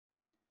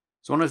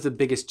So one of the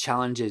biggest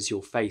challenges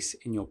you'll face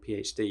in your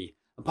PhD,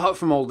 apart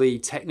from all the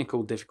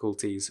technical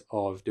difficulties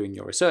of doing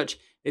your research,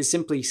 is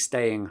simply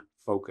staying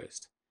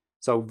focused.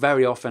 So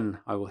very often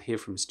I will hear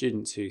from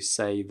students who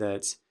say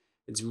that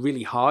it's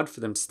really hard for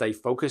them to stay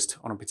focused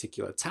on a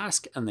particular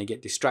task and they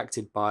get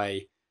distracted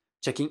by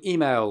checking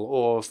email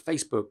or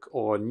Facebook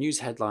or news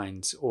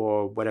headlines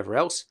or whatever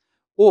else.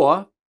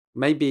 Or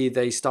maybe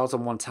they start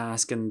on one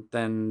task and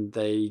then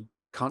they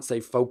can't stay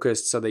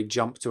focused, so they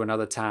jump to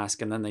another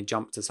task and then they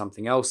jump to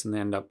something else and they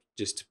end up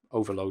just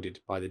overloaded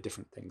by the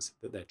different things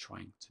that they're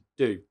trying to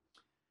do.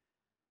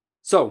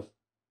 So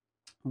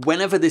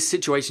whenever this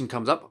situation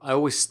comes up, I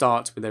always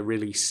start with a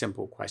really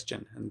simple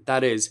question, and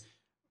that is,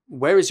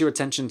 where is your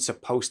attention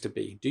supposed to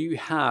be? Do you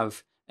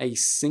have a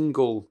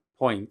single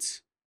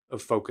point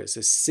of focus,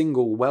 a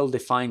single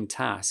well-defined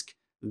task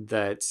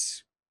that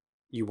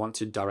you want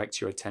to direct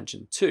your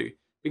attention to?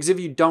 Because if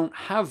you don't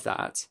have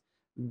that,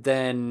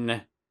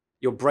 then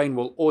your brain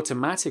will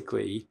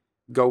automatically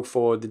go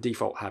for the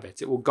default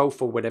habit. It will go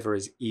for whatever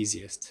is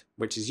easiest,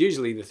 which is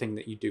usually the thing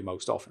that you do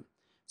most often.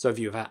 So if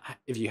you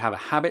have a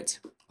habit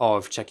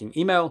of checking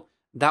email,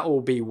 that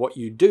will be what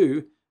you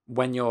do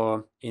when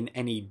you're in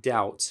any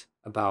doubt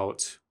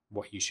about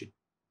what you should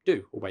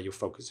do or where your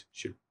focus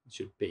should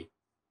be.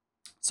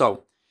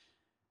 So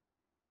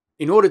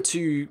in order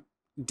to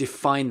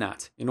define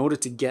that, in order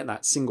to get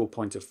that single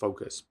point of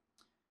focus,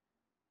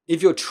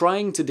 if you're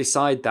trying to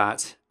decide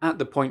that at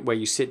the point where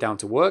you sit down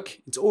to work,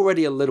 it's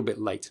already a little bit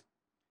late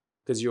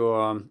because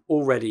you're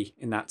already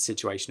in that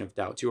situation of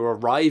doubt. You're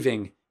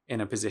arriving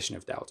in a position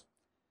of doubt.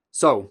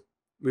 So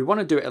we want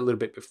to do it a little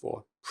bit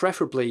before,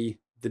 preferably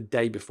the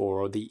day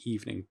before or the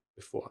evening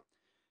before.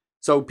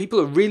 So people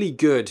are really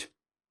good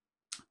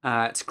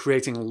at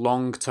creating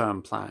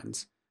long-term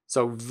plans.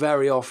 So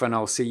very often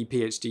I'll see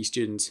PhD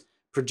students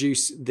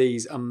produce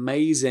these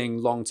amazing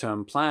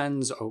long-term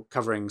plans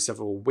covering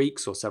several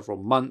weeks or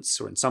several months,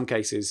 or in some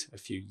cases, a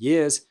few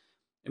years.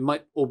 It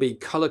might all be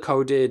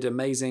color-coded,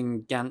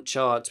 amazing Gantt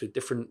charts with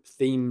different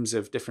themes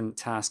of different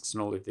tasks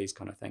and all of these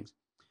kind of things.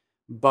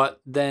 But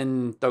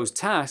then those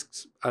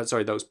plans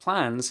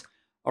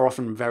are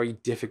often very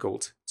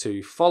difficult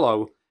to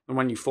follow. And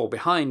when you fall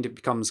behind, it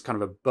becomes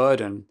kind of a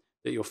burden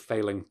that you're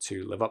failing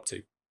to live up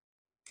to.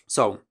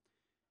 So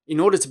in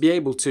order to be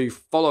able to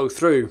follow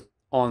through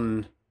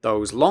on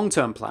those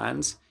long-term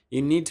plans,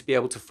 you need to be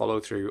able to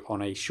follow through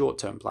on a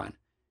short-term plan.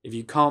 If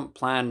you can't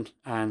plan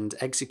and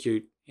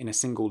execute in a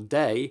single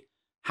day,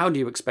 how do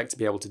you expect to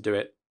be able to do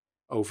it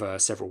over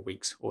several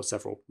weeks or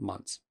several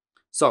months?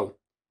 So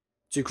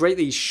to create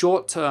these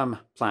short-term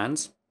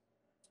plans,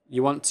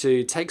 you want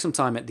to take some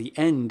time at the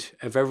end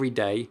of every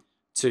day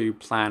to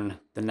plan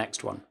the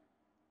next one.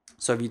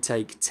 So if you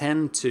take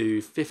 10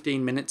 to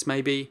 15 minutes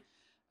maybe,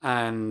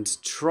 and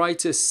try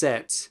to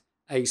set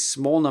a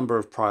small number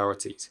of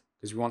priorities,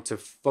 because we want to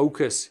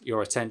focus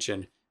your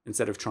attention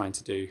instead of trying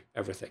to do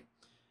everything.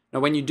 Now,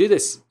 when you do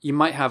this, you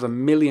might have a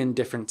million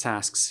different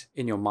tasks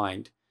in your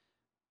mind,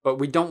 but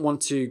we don't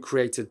want to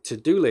create a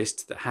to-do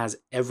list that has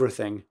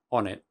everything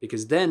on it,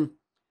 because then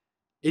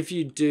if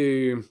you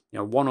do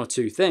one or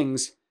two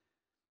things,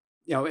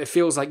 it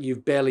feels like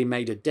you've barely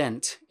made a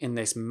dent in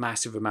this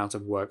massive amount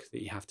of work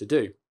that you have to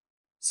do.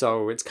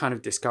 So it's kind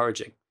of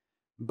discouraging.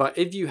 But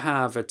if you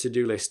have a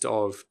to-do list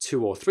of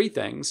 2 or 3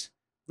 things,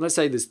 let's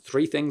say there's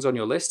 3 things on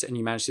your list and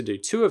you manage to do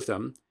 2 of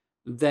them,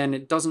 then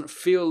it doesn't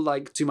feel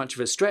like too much of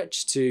a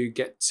stretch to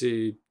get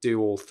to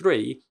do all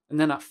 3. And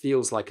then that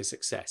feels like a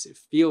success. It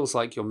feels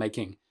like you're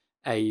making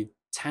a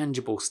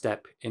tangible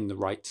step in the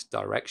right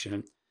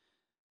direction.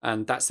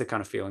 And that's the kind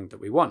of feeling that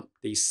we want.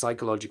 These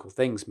psychological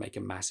things make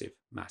a massive,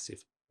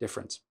 massive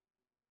difference.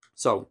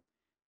 So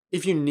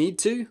if you need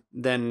to,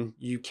 then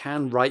you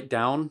can write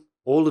down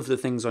all of the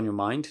things on your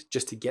mind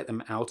just to get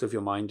them out of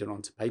your mind and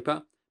onto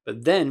paper.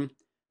 But then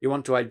you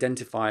want to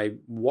identify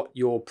what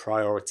your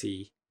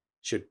priority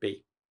should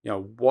be.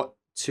 What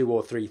 2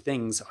 or 3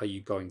 things are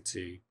you going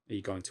to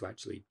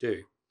actually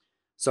do?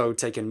 So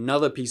take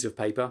another piece of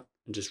paper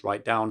and just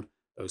write down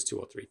those 2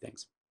 or 3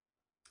 things.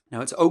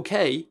 Now it's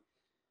okay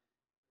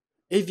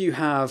if you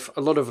have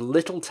a lot of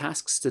little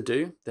tasks to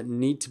do that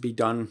need to be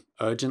done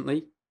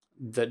urgently,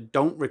 that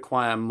don't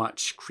require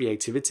much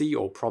creativity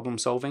or problem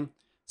solving.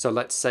 So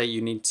let's say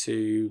you need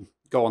to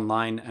go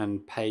online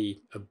and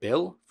pay a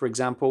bill, for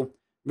example.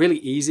 Really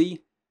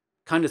easy,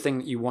 kind of thing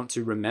that you want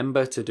to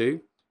remember to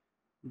do.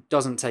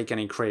 Doesn't take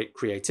any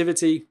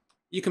creativity.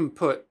 You can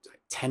put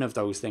 10 of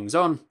those things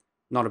on,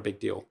 not a big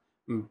deal.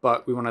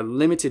 But we want a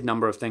limited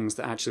number of things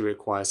that actually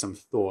require some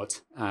thought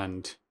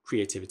and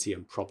creativity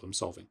and problem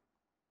solving.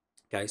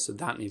 Okay, so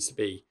that needs to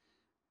be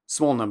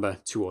small number,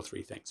 2 or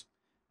 3 things.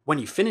 When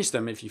you finish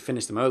them, if you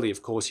finish them early,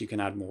 of course, you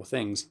can add more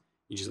things.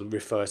 You just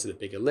refer to the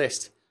bigger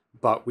list,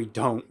 but we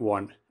don't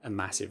want a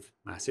massive,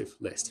 massive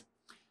list.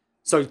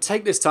 So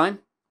take this time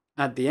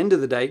at the end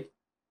of the day,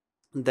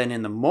 then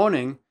in the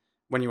morning,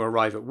 when you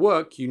arrive at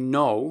work, you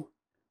know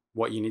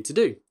what you need to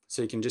do.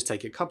 So you can just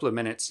take a couple of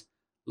minutes,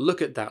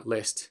 look at that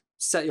list,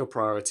 set your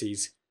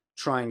priorities,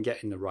 try and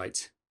get in the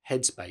right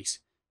headspace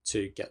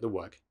to get the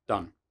work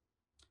done.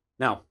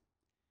 Now,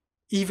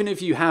 even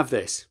if you have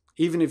this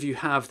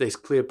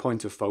clear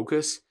point of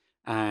focus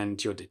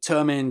and you're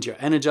determined, you're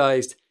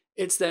energized,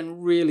 it's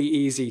then really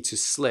easy to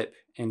slip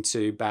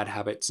into bad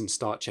habits and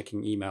start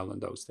checking email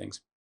and those things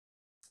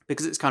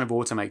because it's kind of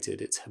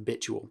automated, it's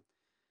habitual.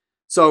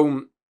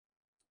 So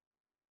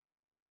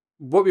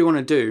what we want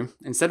to do,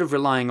 instead of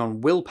relying on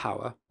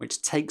willpower,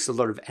 which takes a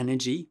lot of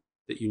energy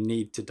that you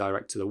need to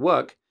direct to the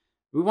work,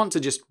 we want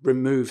to just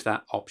remove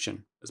that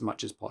option as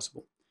much as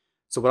possible.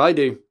 So what I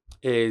do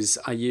is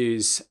I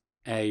use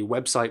a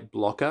website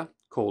blocker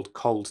called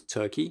Cold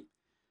Turkey,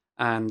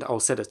 and I'll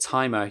set a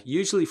timer,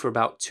 usually for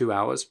about 2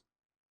 hours,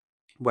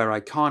 where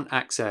I can't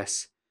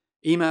access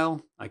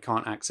email, I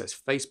can't access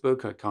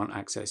Facebook, I can't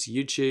access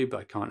YouTube,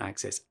 I can't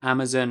access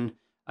Amazon,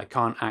 I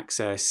can't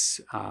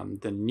access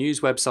the news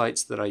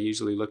websites that I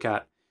usually look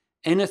at.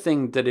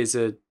 Anything that is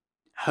a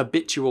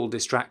habitual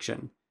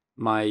distraction,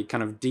 my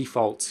kind of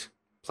default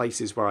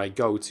places where I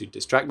go to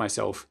distract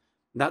myself,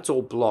 that's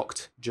all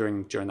blocked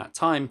during that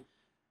time.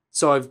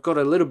 So I've got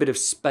a little bit of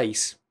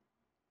space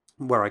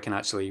where I can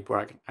actually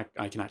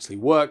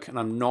work, and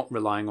I'm not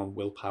relying on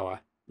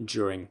willpower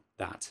during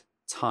that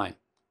time.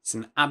 It's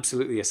an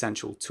absolutely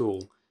essential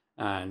tool,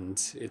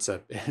 and it's a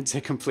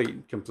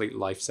complete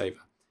lifesaver.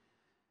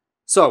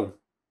 So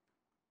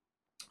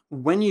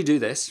when you do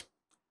this,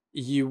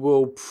 you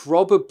will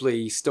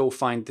probably still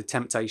find the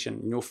temptation,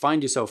 and you'll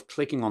find yourself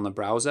clicking on the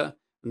browser,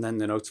 and then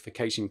the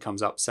notification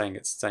comes up saying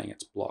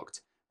it's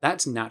blocked.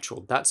 That's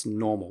natural. That's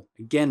normal.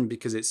 Again,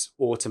 because it's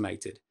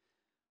automated.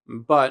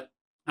 But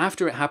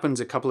after it happens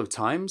a couple of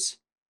times,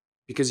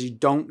 because you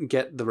don't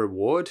get the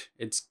reward,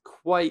 it's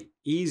quite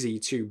easy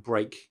to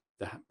break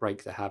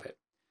the habit.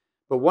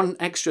 But one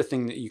extra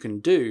thing that you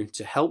can do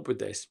to help with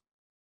this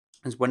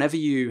is whenever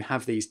you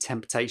have these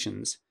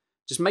temptations,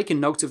 just make a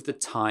note of the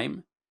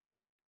time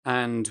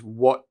and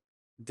what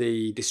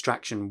the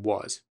distraction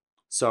was.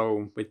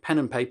 So with pen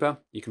and paper,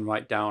 you can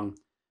write down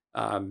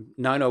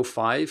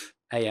 9:05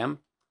 a.m.,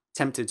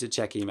 tempted to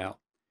check email.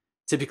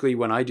 Typically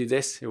when I do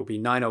this, it will be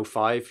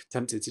 9:05,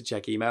 tempted to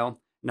check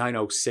email,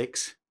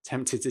 9:06,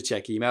 tempted to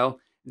check email.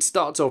 It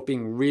starts off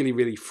being really,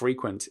 really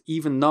frequent,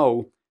 even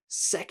though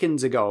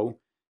seconds ago,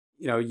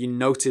 you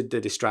noted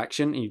the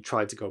distraction and you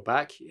tried to go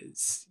back.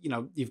 It's,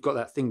 you've got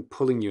that thing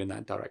pulling you in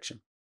that direction.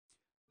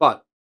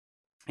 But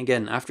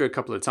again, after a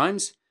couple of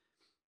times,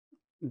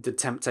 the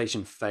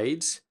temptation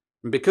fades.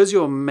 And because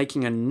you're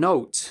making a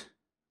note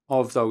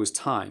of those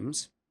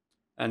times,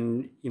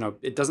 and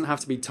it doesn't have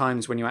to be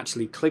times when you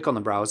actually click on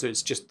the browser,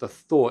 it's just the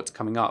thought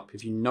coming up.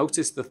 If you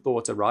notice the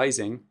thought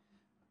arising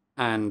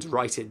and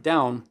write it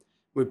down,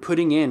 we're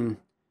putting in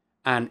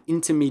an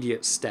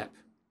intermediate step.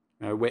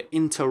 We're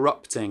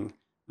interrupting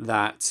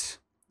that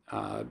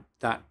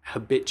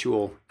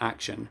habitual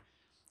action.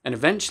 And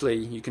eventually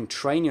you can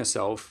train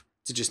yourself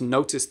to just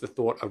notice the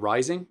thought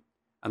arising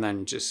and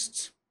then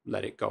just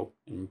let it go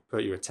and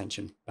put your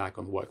attention back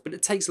on the work. But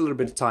it takes a little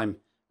bit of time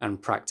and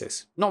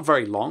practice. Not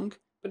very long,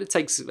 but it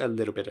takes a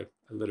little bit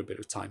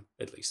of time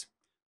at least.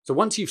 So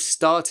once you've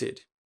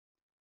started,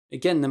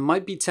 again, there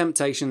might be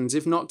temptations,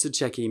 if not to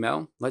check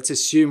email. Let's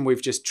assume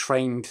we've just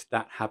trained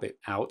that habit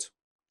out.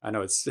 I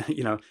know it's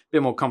a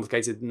bit more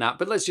complicated than that,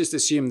 but let's just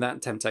assume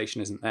that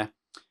temptation isn't there.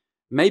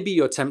 Maybe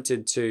you're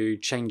tempted to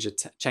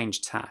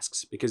change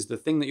tasks because the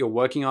thing that you're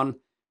working on,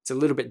 it's a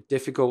little bit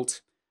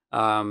difficult.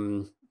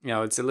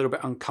 It's a little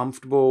bit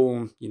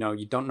uncomfortable.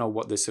 You don't know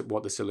what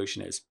the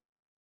solution is.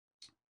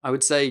 I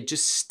would say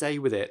just stay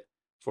with it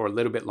for a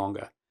little bit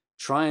longer.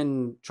 Try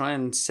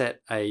and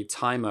set a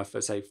timer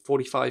for say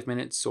 45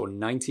 minutes or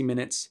 90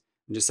 minutes.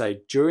 And just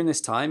say, during this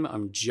time,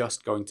 I'm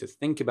just going to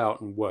think about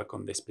and work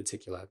on this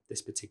particular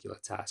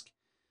task.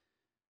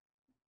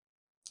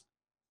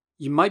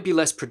 You might be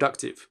less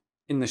productive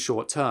in the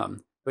short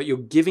term, but you're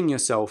giving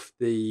yourself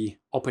the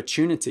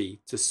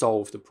opportunity to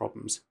solve the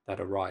problems that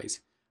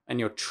arise. And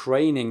you're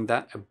training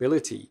that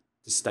ability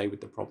to stay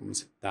with the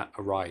problems that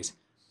arise.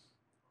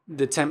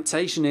 The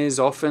temptation is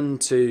often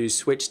to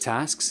switch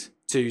tasks,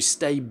 to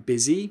stay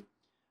busy.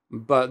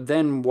 But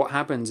then what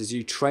happens is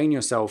you train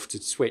yourself to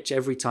switch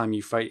every time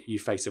you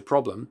face a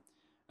problem,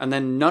 and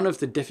then none of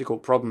the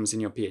difficult problems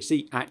in your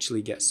PhD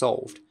actually get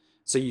solved.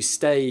 So you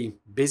stay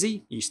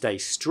busy, you stay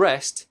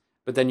stressed,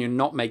 but then you're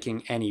not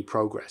making any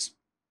progress.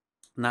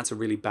 And that's a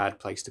really bad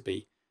place to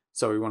be.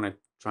 So we want to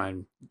try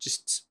and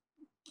just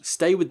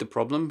stay with the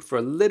problem for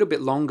a little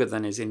bit longer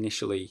than is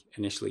initially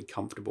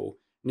comfortable.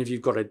 And if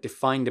you've got a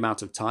defined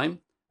amount of time,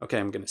 okay,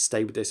 I'm going to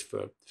stay with this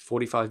for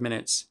 45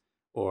 minutes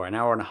or an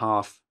hour and a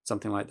half,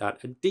 something like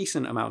that, a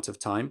decent amount of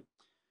time,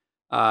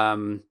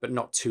 but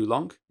not too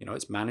long,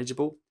 it's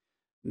manageable,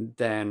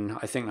 then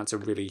I think that's a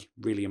really,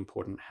 really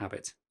important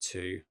habit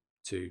to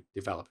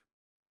develop.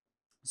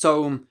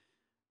 So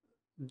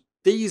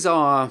these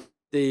are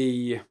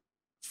the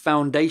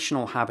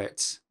foundational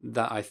habits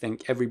that I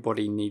think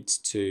everybody needs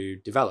to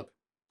develop.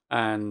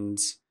 And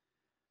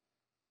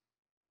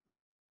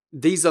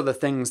these are the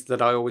things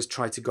that I always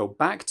try to go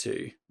back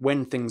to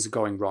when things are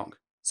going wrong.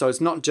 So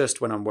it's not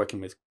just when I'm working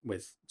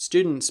with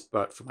students,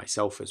 but for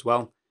myself as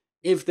well.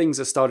 If things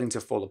are starting to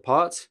fall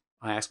apart,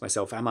 I ask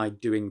myself, am I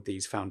doing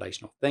these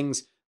foundational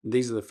things? And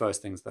these are the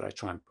first things that I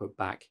try and put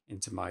back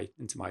into my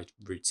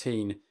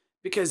routine,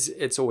 because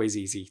it's always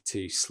easy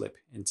to slip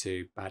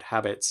into bad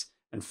habits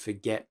and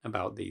forget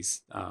about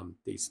these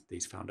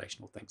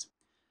foundational things.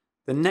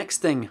 The next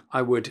thing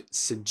I would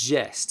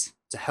suggest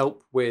to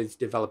help with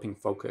developing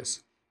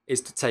focus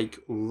is to take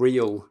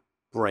real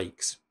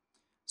breaks.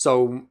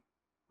 So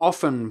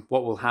often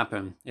what will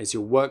happen is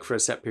you'll work for a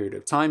set period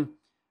of time,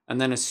 and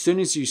then as soon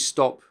as you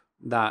stop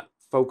that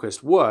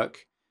focused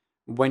work,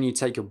 when you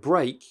take a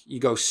break, you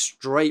go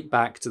straight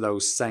back to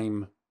those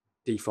same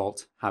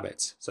default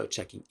habits. So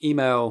checking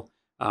email,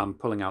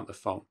 pulling out the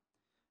phone.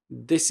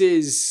 This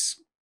is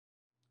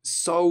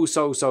so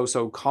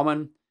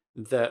common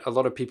that a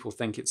lot of people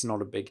think it's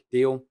not a big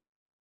deal.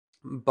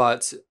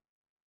 But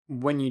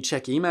when you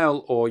check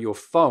email or your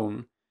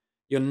phone,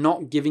 you're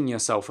not giving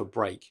yourself a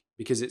break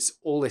because it's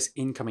all this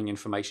incoming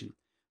information.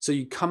 So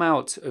you come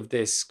out of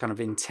this kind of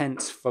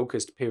intense,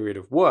 focused period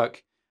of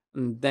work,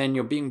 and then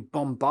you're being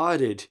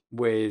bombarded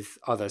with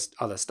other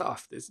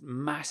stuff. This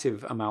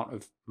massive amount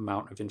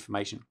of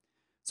information.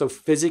 So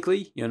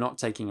physically, you're not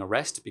taking a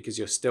rest because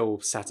you're still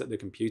sat at the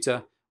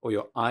computer, or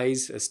your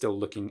eyes are still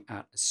looking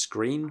at a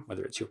screen,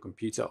 whether it's your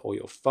computer or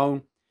your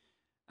phone.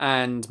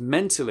 And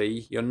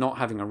mentally, you're not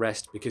having a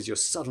rest because you're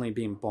suddenly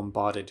being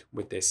bombarded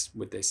with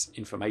this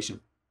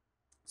information.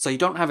 So you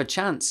don't have a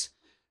chance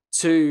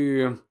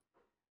to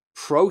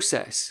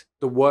process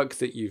the work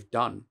that you've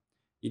done.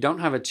 You don't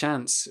have a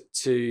chance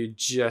to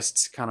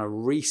just kind of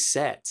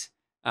reset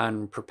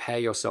and prepare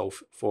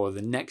yourself for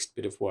the next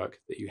bit of work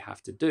that you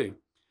have to do.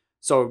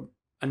 So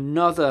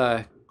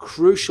another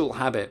crucial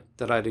habit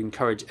that I'd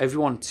encourage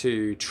everyone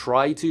to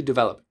try to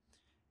develop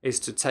is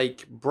to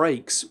take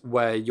breaks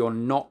where you're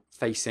not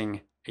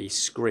facing a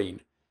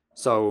screen.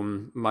 So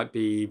might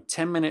be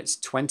 10 minutes,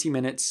 20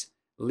 minutes,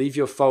 leave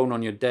your phone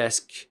on your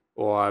desk,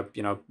 or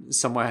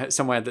somewhere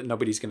that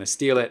nobody's going to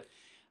steal it,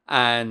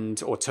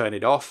 or turn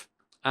it off,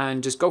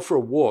 and just go for a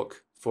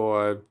walk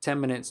for 10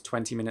 minutes,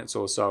 20 minutes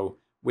or so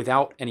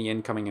without any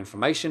incoming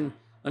information,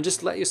 and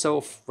just let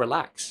yourself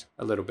relax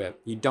a little bit.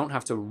 You don't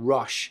have to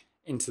rush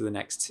into the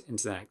next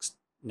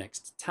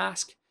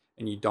task,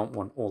 and you don't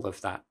want all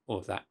of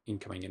that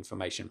incoming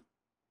information.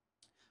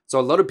 So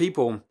a lot of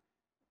people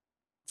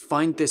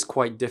find this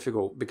quite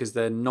difficult because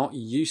they're not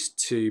used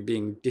to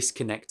being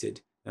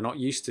disconnected. They're not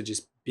used to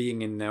just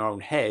being in their own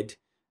head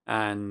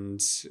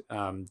and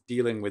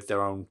dealing with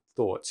their own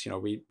thoughts.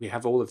 We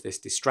have all of this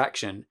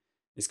distraction,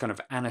 this kind of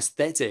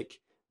anesthetic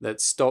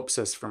that stops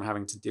us from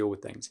having to deal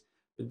with things.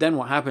 But then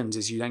what happens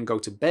is you then go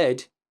to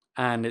bed,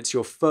 and it's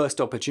your first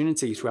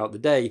opportunity throughout the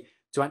day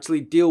to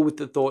actually deal with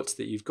the thoughts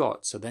that you've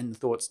got. So then the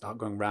thoughts start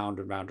going round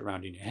and round and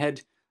round in your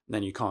head, and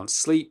then you can't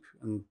sleep,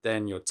 and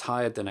then you're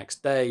tired the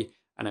next day,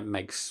 and it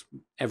makes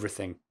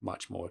everything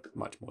much more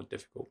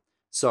difficult.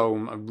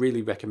 So I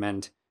really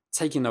recommend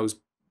taking those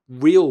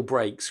real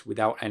breaks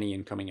without any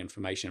incoming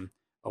information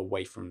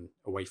away from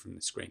the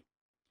screen.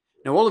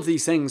 Now, all of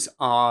these things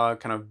are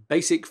kind of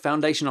basic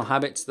foundational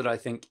habits that I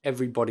think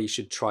everybody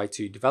should try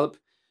to develop.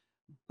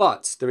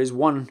 But there is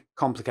one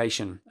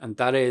complication, and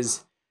that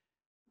is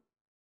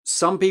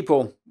some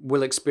people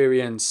will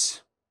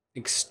experience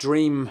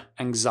extreme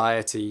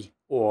anxiety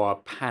or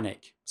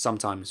panic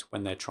sometimes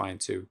when they're trying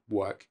to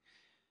work.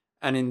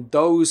 And in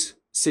those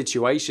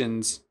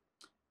situations,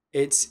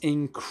 it's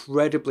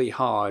incredibly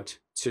hard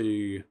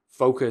to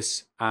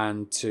focus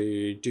and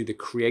to do the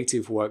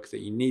creative work that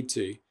you need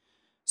to.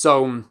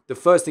 So the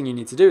first thing you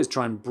need to do is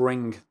try and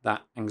bring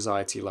that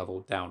anxiety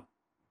level down.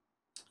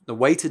 The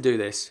way to do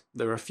this,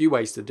 there are a few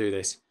ways to do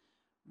this.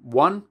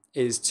 One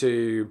is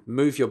to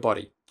move your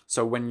body.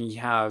 So when you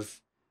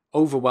have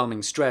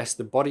overwhelming stress,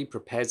 the body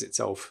prepares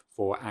itself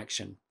for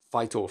action,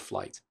 fight or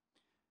flight.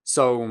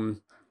 So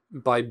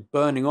by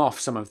burning off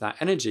some of that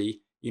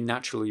energy, you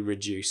naturally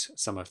reduce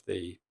some of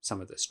the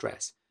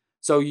stress.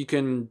 So you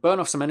can burn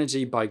off some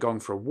energy by going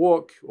for a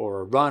walk or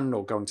a run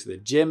or going to the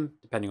gym,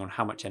 depending on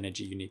how much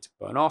energy you need to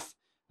burn off.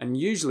 And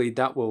usually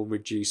that will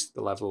reduce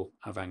the level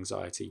of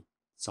anxiety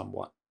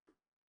somewhat.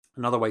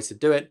 Another way to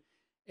do it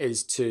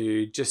is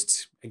to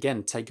just,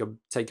 again, take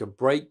a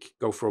break,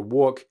 go for a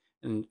walk,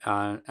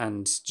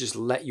 and just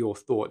let your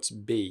thoughts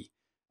be.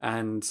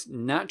 And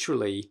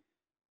naturally,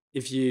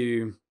 if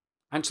you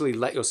actually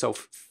let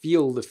yourself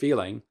feel the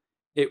feeling,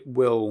 it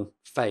will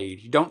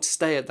fade. You don't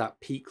stay at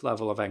that peak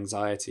level of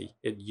anxiety.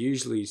 It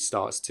usually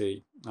starts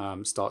to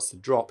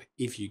drop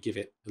if you give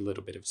it a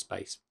little bit of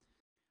space.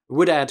 I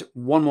would add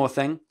one more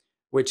thing,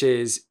 which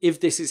is if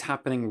this is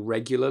happening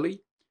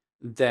regularly,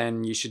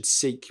 then you should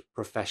seek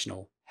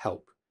professional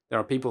help. There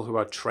are people who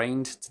are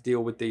trained to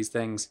deal with these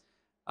things.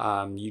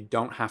 You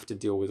don't have to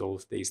deal with all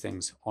of these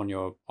things on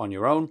your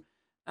own,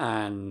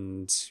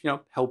 and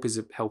help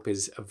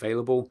is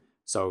available.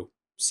 So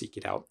seek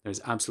it out.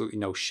 There's absolutely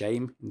no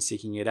shame in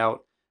seeking it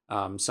out.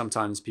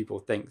 Sometimes people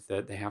think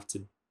that they have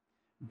to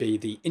be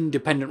the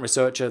independent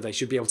researcher. They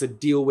should be able to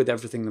deal with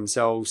everything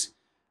themselves.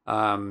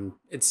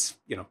 It's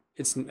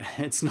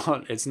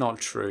not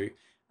true.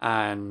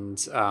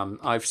 And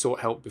I've sought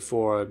help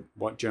before.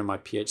 During my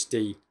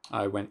PhD,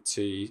 I went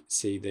to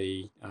see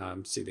the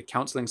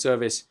counselling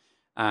service,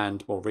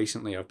 and more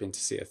recently, I've been to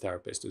see a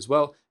therapist as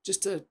well,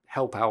 just to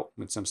help out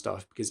with some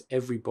stuff, because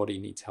everybody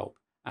needs help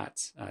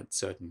at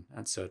certain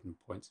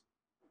points.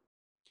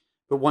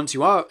 But once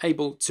you are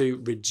able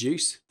to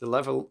reduce the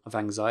level of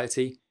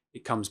anxiety,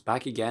 it comes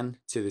back again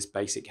to this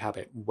basic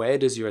habit. Where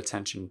does your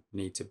attention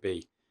need to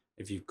be?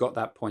 If you've got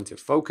that point of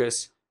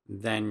focus,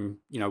 then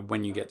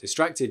when you get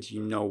distracted,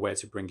 you know where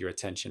to bring your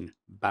attention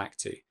back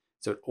to.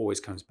 So it always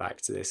comes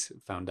back to this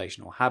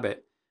foundational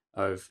habit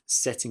of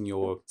setting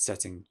your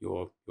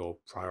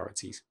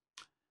priorities.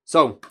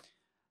 So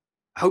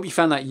I hope you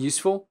found that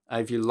useful.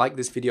 If you like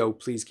this video,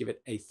 please give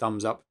it a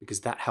thumbs up,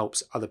 because that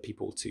helps other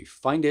people to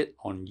find it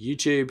on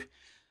YouTube.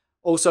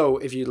 Also,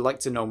 if you'd like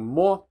to know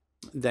more,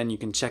 then you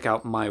can check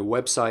out my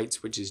website,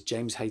 which is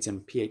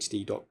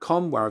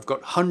jameshaytonphd.com, where I've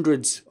got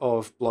hundreds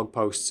of blog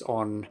posts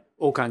on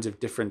all kinds of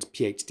different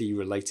PhD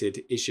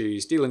related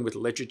issues, dealing with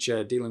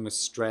literature, dealing with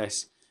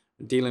stress,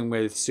 dealing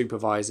with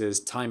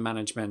supervisors, time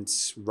management,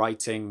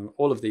 writing,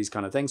 all of these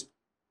kind of things.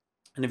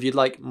 And if you'd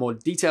like more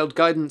detailed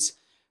guidance,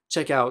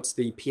 check out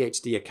the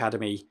PhD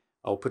Academy.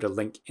 I'll put a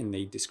link in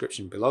the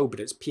description below,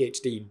 but it's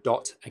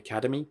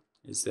phd.academy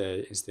is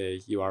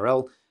the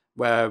URL,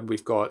 where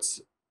we've got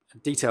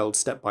detailed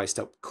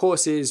step-by-step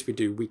courses. We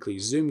do weekly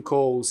Zoom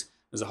calls.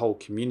 There's a whole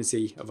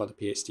community of other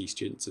PhD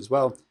students as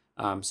well.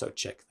 So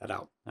check that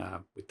out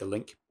with the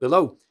link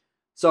below.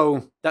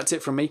 So that's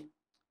it from me.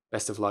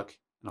 Best of luck,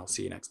 and I'll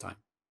see you next time.